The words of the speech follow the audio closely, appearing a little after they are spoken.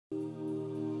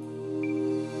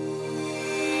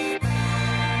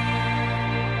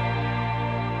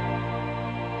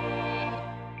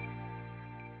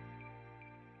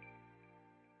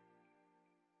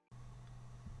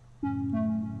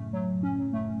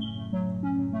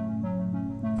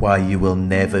why you will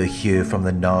never hear from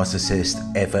the narcissist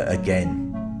ever again.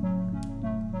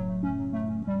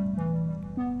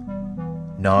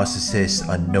 Narcissists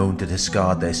are known to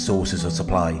discard their sources of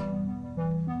supply.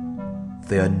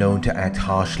 They are known to act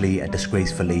harshly and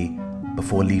disgracefully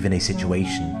before leaving a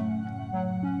situation,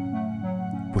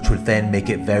 which would then make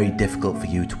it very difficult for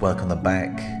you to welcome them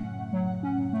back.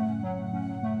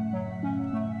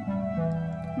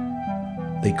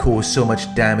 They cause so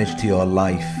much damage to your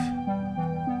life.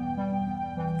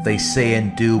 They say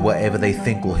and do whatever they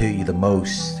think will hurt you the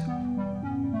most,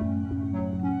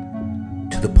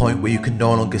 to the point where you can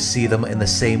no longer see them in the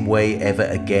same way ever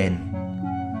again.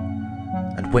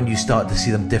 And when you start to see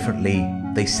them differently,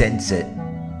 they sense it.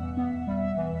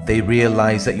 They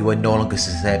realize that you are no longer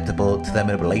susceptible to them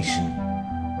in a relation.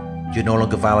 You're no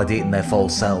longer validating their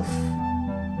false self.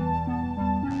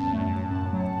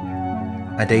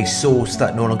 And a source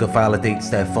that no longer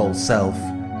validates their false self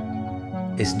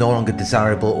is no longer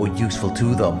desirable or useful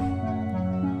to them.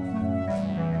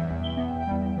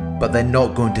 But they're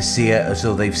not going to see it as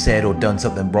though they've said or done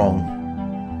something wrong.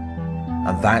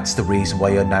 And that's the reason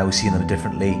why you're now seeing them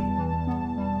differently.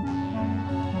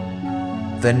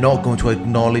 They're not going to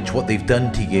acknowledge what they've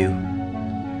done to you.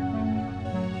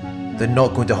 They're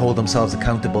not going to hold themselves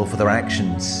accountable for their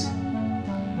actions.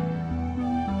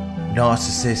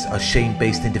 Narcissists are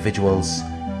shame-based individuals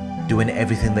doing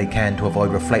everything they can to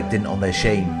avoid reflecting on their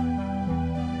shame.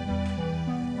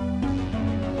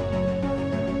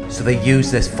 So they use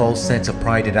this false sense of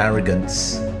pride and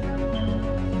arrogance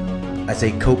as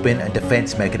a coping and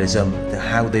defense mechanism to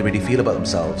how they really feel about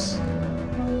themselves.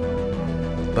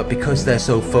 But because they're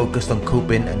so focused on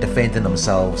coping and defending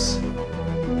themselves,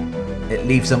 it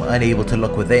leaves them unable to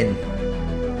look within.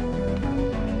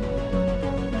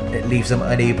 It leaves them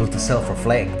unable to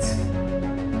self-reflect.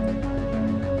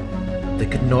 They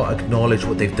cannot acknowledge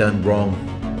what they've done wrong.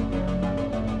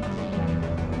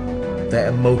 Their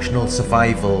emotional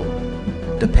survival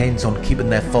depends on keeping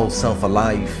their false self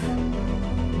alive.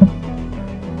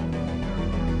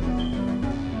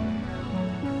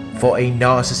 For a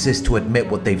narcissist to admit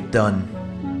what they've done,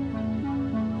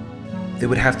 they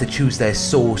would have to choose their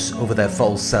source over their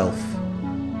false self,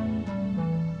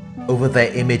 over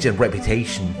their image and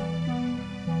reputation,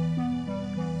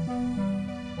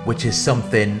 which is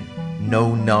something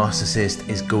no narcissist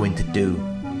is going to do.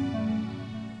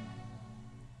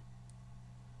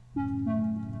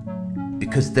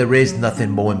 Because there is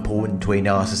nothing more important to a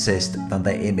narcissist than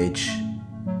their image,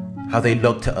 how they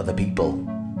look to other people.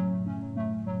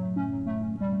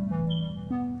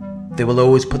 They will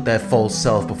always put their false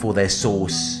self before their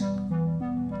source,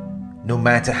 no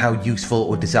matter how useful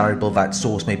or desirable that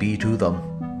source may be to them.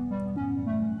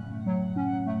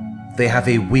 They have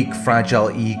a weak,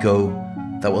 fragile ego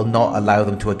that will not allow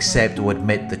them to accept or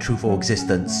admit the truth or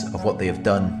existence of what they have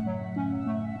done.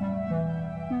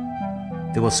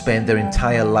 They will spend their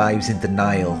entire lives in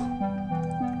denial,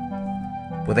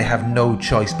 where they have no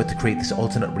choice but to create this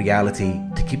alternate reality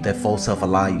to keep their false self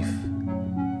alive.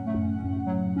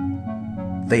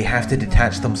 They have to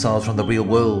detach themselves from the real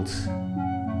world.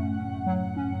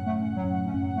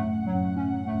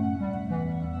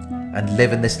 And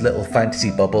live in this little fantasy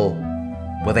bubble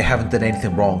where they haven't done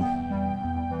anything wrong.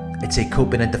 It's a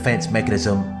coping and defense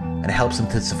mechanism, and it helps them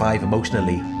to survive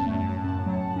emotionally.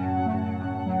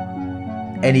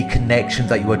 Any connection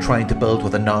that you are trying to build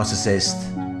with a narcissist,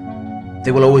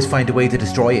 they will always find a way to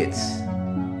destroy it.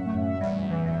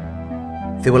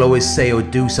 They will always say or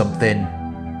do something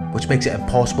which makes it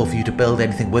impossible for you to build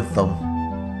anything with them.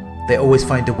 They always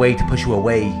find a way to push you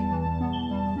away,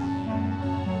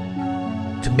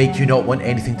 to make you not want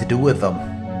anything to do with them.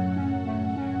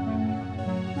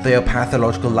 They are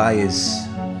pathological liars.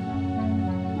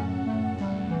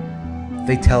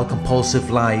 They tell compulsive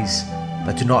lies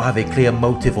that do not have a clear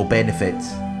motive or benefit.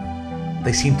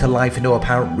 They seem to lie for no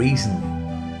apparent reason.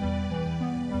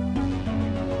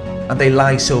 And they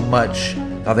lie so much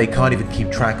that they can't even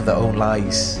keep track of their own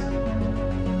lies.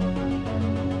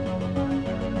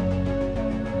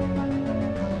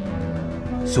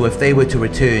 So if they were to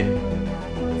return,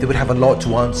 they would have a lot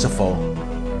to answer for.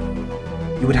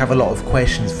 You would have a lot of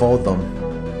questions for them.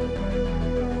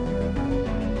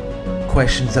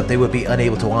 Questions that they would be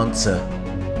unable to answer,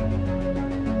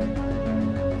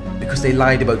 because they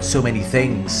lied about so many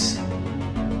things.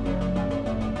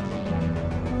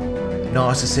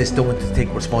 Narcissists don't want to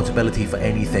take responsibility for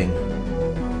anything.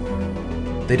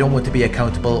 They don't want to be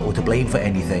accountable or to blame for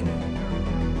anything.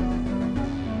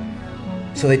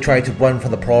 So they try to run from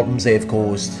the problems they have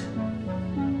caused.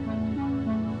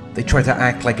 They try to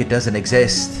act like it doesn't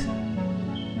exist.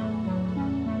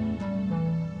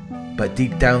 but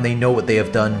deep down they know what they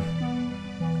have done,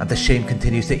 and the shame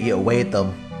continues to eat away at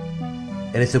them,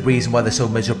 and it's the reason why they're so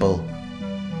miserable.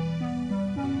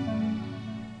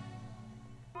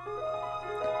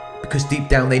 Because deep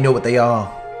down they know what they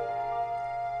are,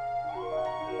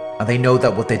 and they know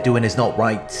that what they're doing is not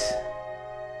right.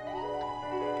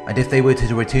 And if they were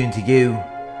to return to you,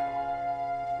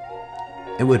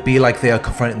 it would be like they are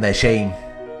confronting their shame.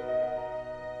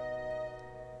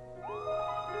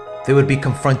 They would be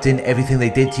confronting everything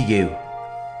they did to you,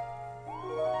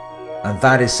 and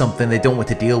that is something they don't want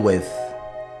to deal with.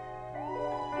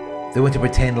 They want to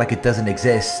pretend like it doesn't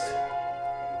exist,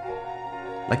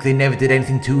 like they never did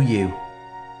anything to you,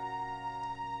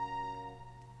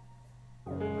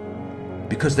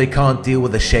 because they can't deal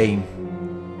with the shame.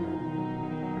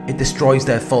 It destroys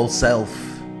their false self.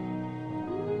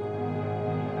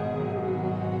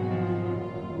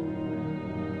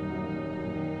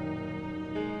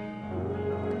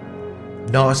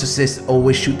 Narcissists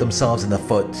always shoot themselves in the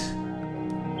foot.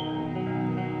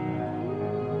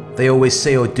 They always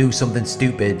say or do something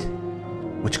stupid,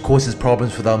 which causes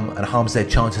problems for them and harms their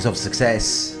chances of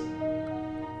success.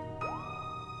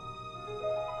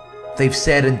 They've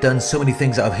said and done so many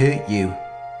things that have hurt you,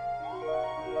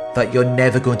 that you're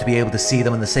never going to be able to see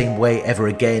them in the same way ever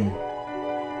again,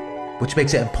 which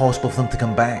makes it impossible for them to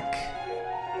come back,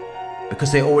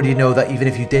 because they already know that even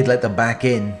if you did let them back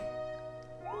in,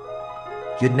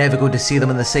 you're never going to see them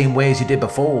in the same way as you did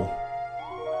before,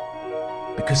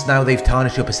 because now they've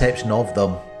tarnished your perception of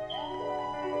them.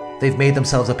 They've made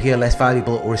themselves appear less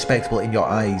valuable or respectable in your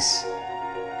eyes.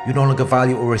 You no longer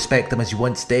value or respect them as you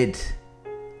once did,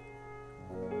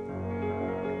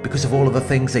 because of all of the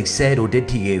things they said or did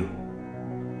to you.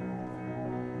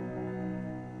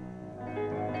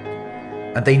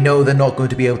 And they know they're not going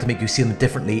to be able to make you see them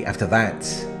differently after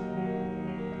that.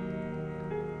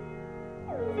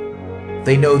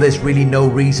 They know there's really no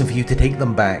reason for you to take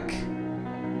them back.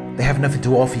 They have nothing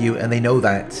to offer you, and they know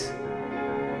that,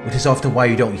 which is often why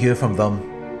you don't hear from them,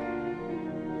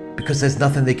 because there's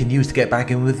nothing they can use to get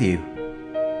back in with you.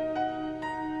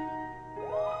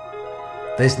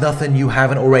 There's nothing you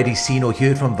haven't already seen or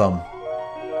heard from them.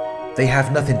 They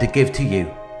have nothing to give to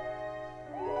you.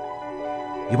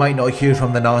 You might not hear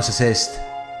from the narcissist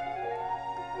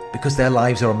because their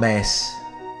lives are a mess.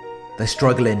 They're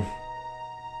struggling.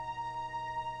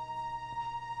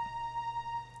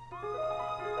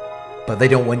 But they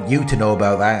don't want you to know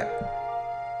about that.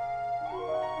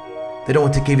 They don't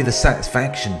want to give you the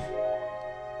satisfaction.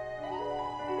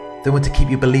 They want to keep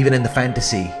you believing in the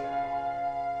fantasy,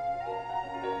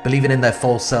 believing in their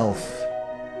false self.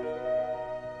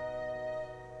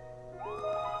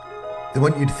 They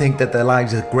want you to think that their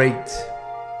lives are great.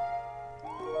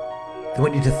 They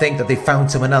want you to think that they found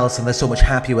someone else and they're so much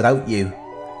happier without you,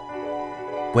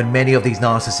 when many of these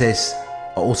narcissists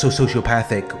are also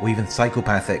sociopathic or even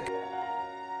psychopathic.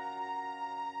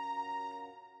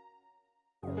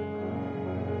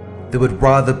 They would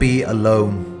rather be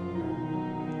alone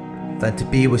than to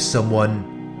be with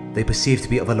someone they perceive to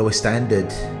be of a lower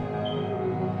standard.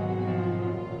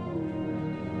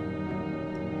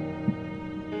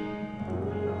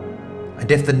 And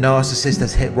if the narcissist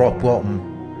has hit rock bottom,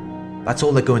 that's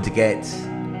all they're going to get.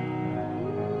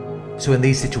 So in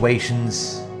these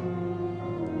situations,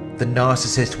 the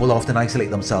narcissist will often isolate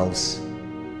themselves.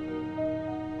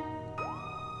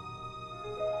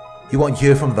 You won't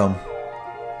hear from them.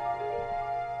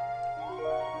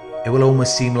 It will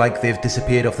almost seem like they've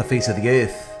disappeared off the face of the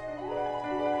earth.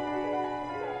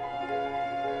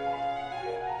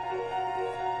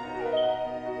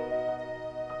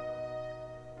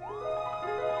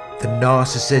 The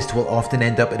narcissist will often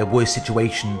end up in a worse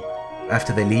situation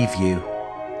after they leave you.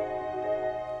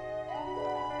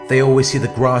 They always see the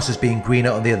grass as being greener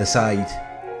on the other side,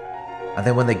 and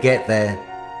then when they get there,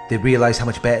 they realise how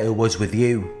much better it was with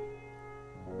you.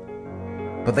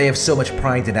 But they have so much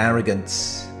pride and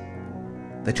arrogance.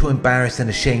 They're too embarrassed and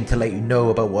ashamed to let you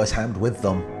know about what has happened with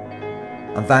them,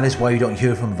 and that is why you don't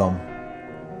hear from them,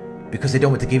 because they don't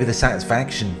want to give you the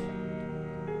satisfaction.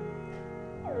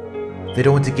 They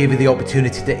don't want to give you the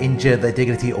opportunity to injure their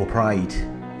dignity or pride,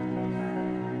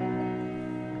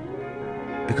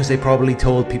 because they probably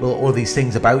told people all these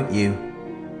things about you.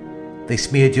 They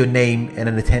smeared your name in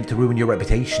an attempt to ruin your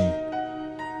reputation,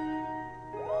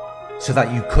 so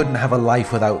that you couldn't have a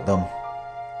life without them,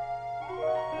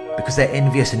 because they're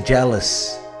envious and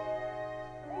jealous.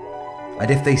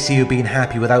 And if they see you being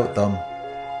happy without them,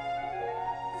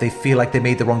 they feel like they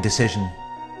made the wrong decision.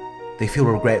 They feel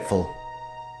regretful.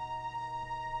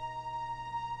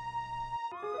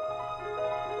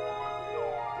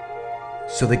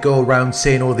 So they go around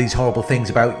saying all these horrible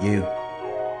things about you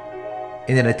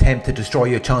in an attempt to destroy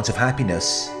your chance of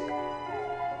happiness.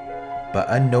 But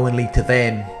unknowingly to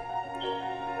them,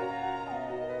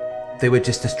 they were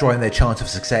just destroying their chance of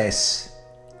success.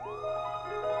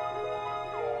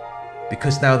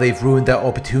 Because now they've ruined their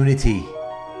opportunity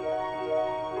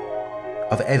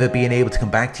of ever being able to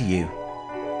come back to you.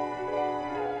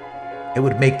 It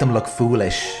would make them look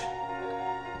foolish.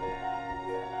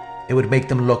 It would make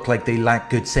them look like they lack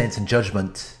good sense and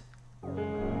judgment.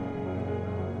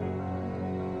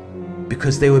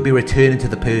 Because they would be returning to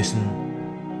the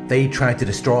person they tried to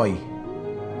destroy.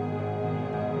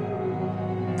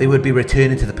 They would be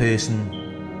returning to the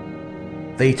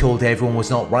person they told everyone was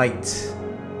not right.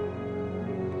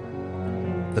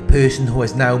 The person who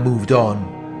has now moved on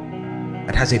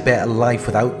and has a better life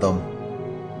without them,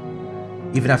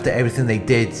 even after everything they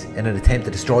did in an attempt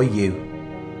to destroy you.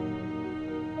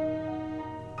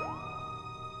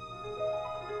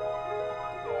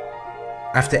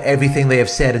 After everything they have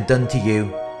said and done to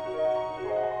you,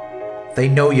 they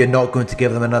know you're not going to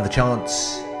give them another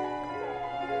chance.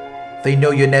 They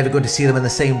know you're never going to see them in the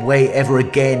same way ever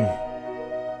again.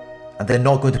 And they're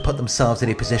not going to put themselves in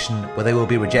a position where they will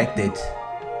be rejected,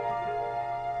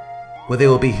 where they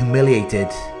will be humiliated,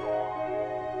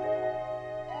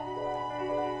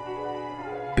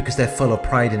 because they're full of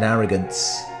pride and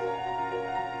arrogance.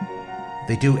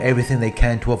 They do everything they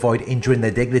can to avoid injuring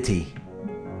their dignity,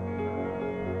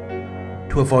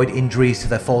 to avoid injuries to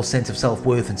their false sense of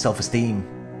self-worth and self-esteem.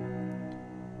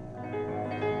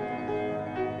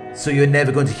 So you're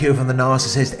never going to hear from the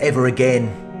narcissist ever again.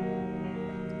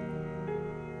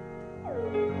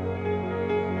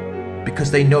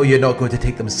 Because they know you're not going to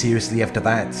take them seriously after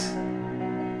that.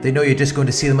 They know you're just going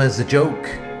to see them as a joke.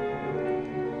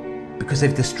 Because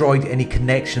they've destroyed any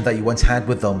connection that you once had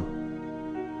with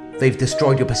them. They've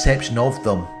destroyed your perception of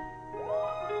them.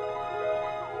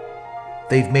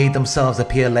 They've made themselves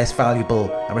appear less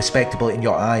valuable and respectable in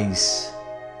your eyes.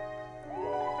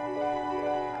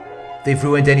 They've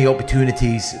ruined any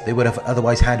opportunities they would have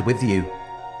otherwise had with you.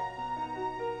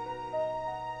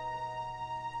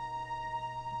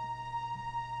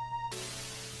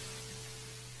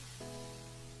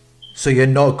 So you're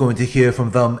not going to hear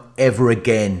from them ever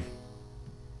again.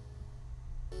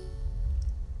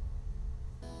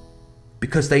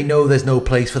 Because they know there's no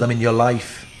place for them in your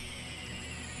life.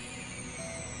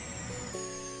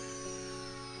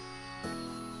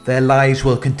 Their lives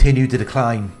will continue to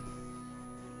decline.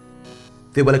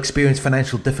 They will experience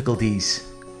financial difficulties.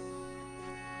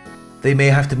 They may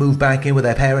have to move back in with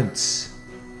their parents.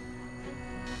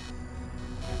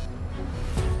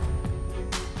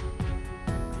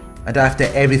 And after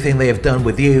everything they have done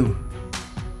with you,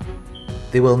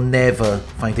 they will never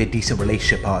find a decent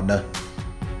relationship partner.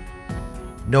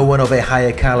 No one of a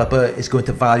higher caliber is going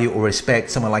to value or respect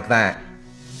someone like that.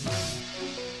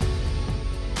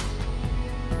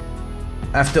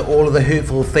 After all of the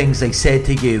hurtful things they said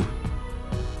to you,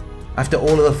 after all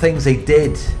of the things they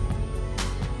did,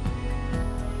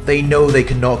 they know they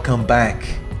cannot come back.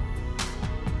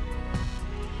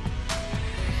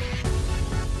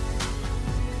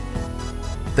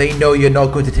 They know you're not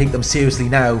going to take them seriously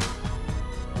now,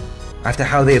 after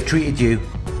how they have treated you.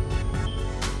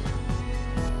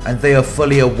 And they are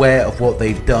fully aware of what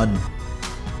they've done.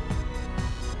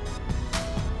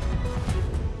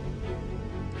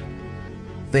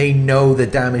 They know the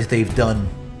damage they've done.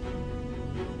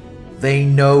 They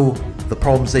know the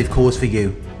problems they've caused for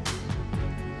you.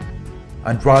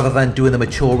 And rather than doing the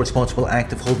mature, responsible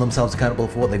act of holding themselves accountable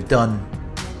for what they've done,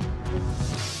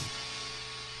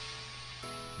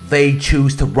 they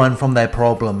choose to run from their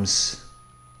problems.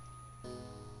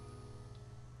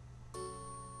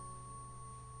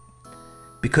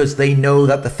 Because they know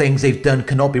that the things they've done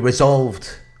cannot be resolved.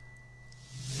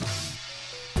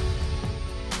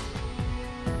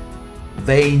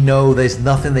 They know there's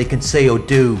nothing they can say or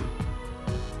do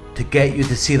to get you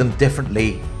to see them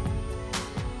differently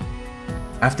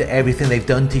after everything they've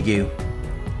done to you.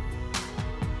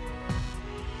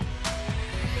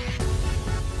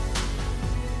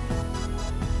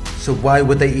 So why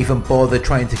would they even bother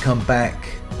trying to come back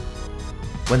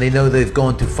when they know they've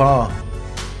gone too far?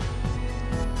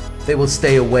 They will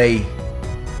stay away.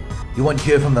 You won't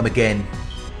hear from them again.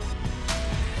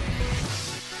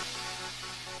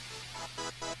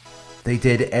 They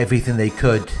did everything they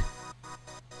could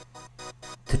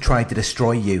to try to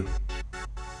destroy you.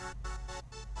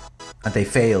 And they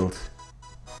failed.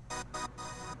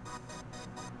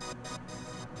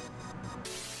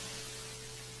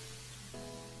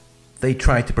 They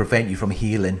tried to prevent you from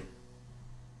healing.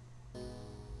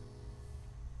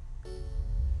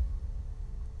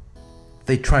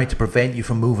 They tried to prevent you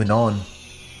from moving on.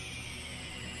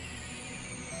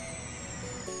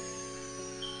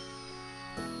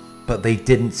 But they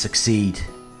didn't succeed.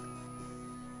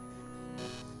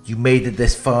 You made it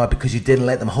this far because you didn't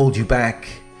let them hold you back.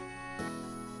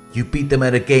 You beat them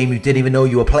at a game you didn't even know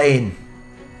you were playing.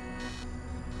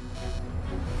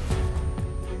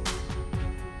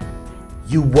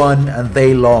 You won and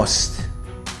they lost.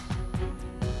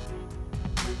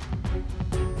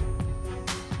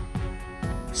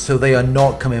 So they are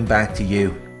not coming back to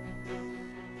you.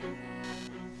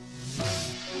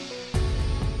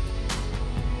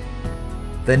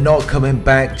 They're not coming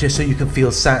back just so you can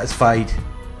feel satisfied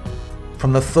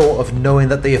from the thought of knowing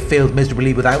that they have failed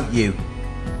miserably without you.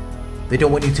 They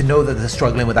don't want you to know that they're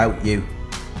struggling without you.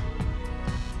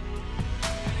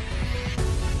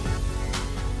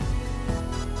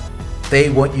 They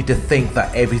want you to think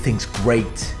that everything's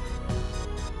great.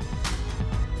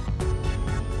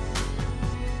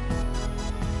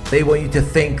 They want you to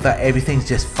think that everything's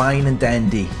just fine and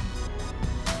dandy.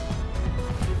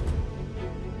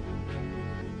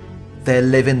 They're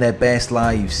living their best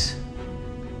lives.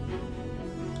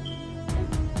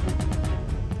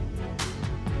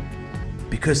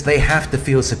 Because they have to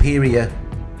feel superior.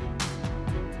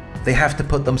 They have to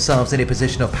put themselves in a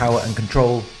position of power and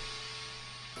control.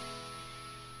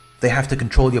 They have to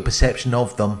control your perception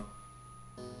of them,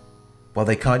 while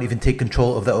they can't even take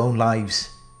control of their own lives.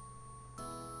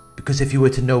 Because if you were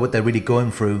to know what they're really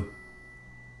going through,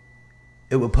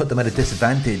 it would put them at a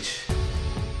disadvantage.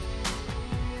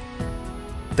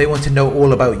 They want to know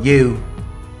all about you,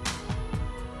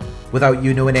 without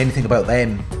you knowing anything about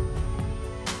them.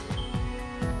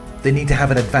 They need to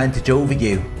have an advantage over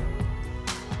you.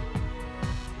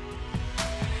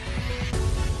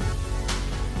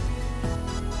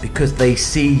 Because they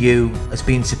see you as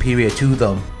being superior to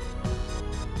them.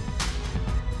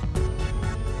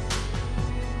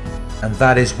 And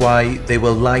that is why they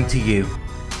will lie to you.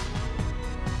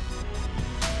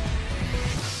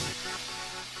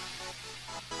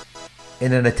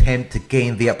 In an attempt to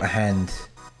gain the upper hand.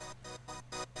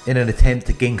 In an attempt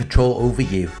to gain control over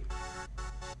you.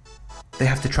 They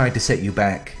have to try to set you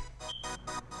back.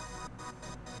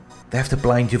 They have to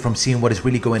blind you from seeing what is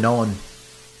really going on.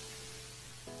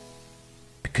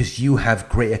 Because you have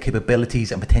greater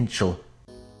capabilities and potential.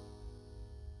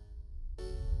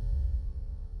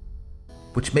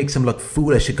 Which makes them look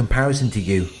foolish in comparison to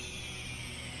you.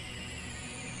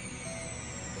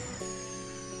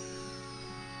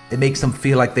 It makes them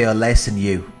feel like they are less than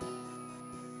you.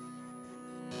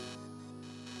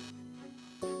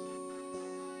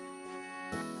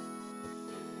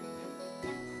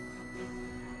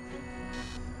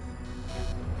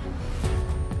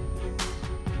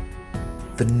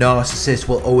 The narcissist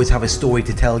will always have a story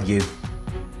to tell you.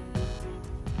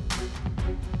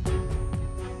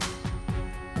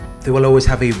 They will always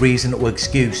have a reason or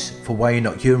excuse for why you're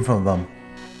not hearing from them.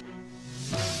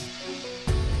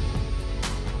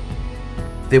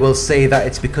 They will say that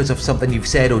it's because of something you've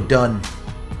said or done.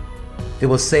 They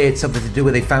will say it's something to do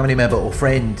with a family member or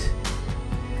friend.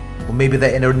 Or maybe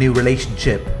they're in a new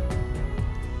relationship.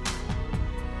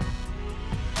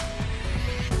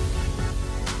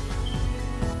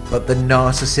 But the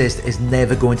narcissist is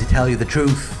never going to tell you the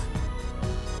truth.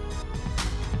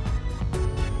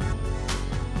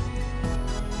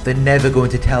 They're never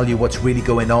going to tell you what's really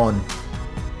going on.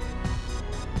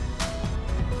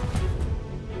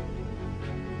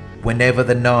 Whenever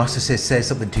the narcissist says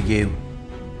something to you,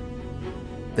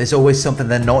 there's always something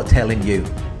they're not telling you.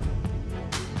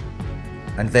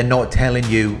 And they're not telling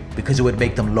you because it would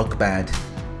make them look bad.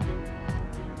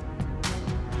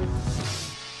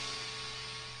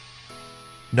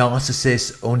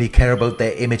 Narcissists only care about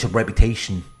their image and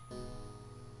reputation.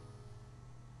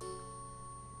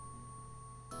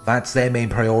 That's their main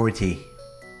priority.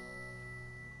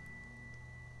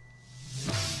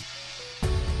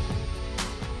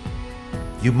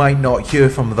 You might not hear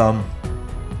from them,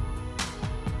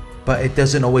 but it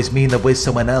doesn't always mean they're with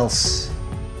someone else.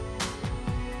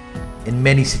 In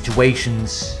many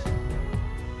situations,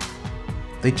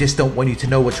 they just don't want you to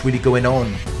know what's really going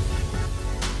on.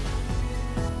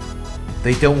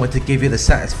 They don't want to give you the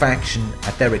satisfaction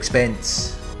at their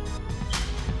expense.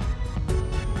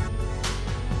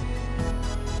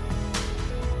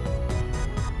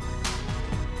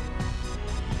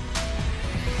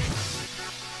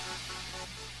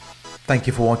 Thank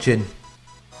you for watching.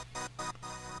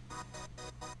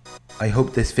 I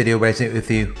hope this video resonated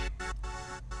with you.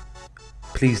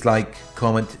 Please like,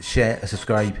 comment, share and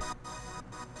subscribe.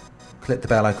 Click the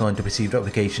bell icon to receive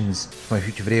notifications for my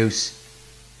future videos.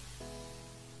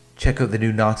 Check out the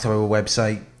new Narc Survivor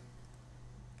website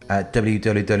at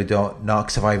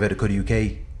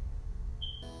www.narcsurvivor.co.uk,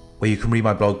 where you can read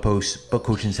my blog posts, book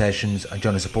coaching sessions and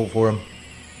join a support forum.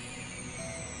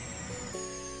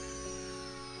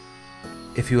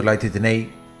 If you would like to donate,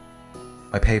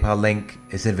 my PayPal link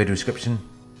is in the video description.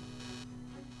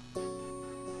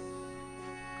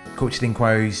 Coaching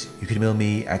inquiries, you can email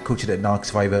me at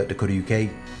coaching@narcsurvivor.co.uk.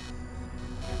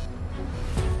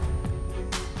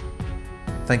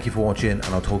 Thank you for watching, and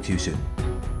I'll talk to you soon.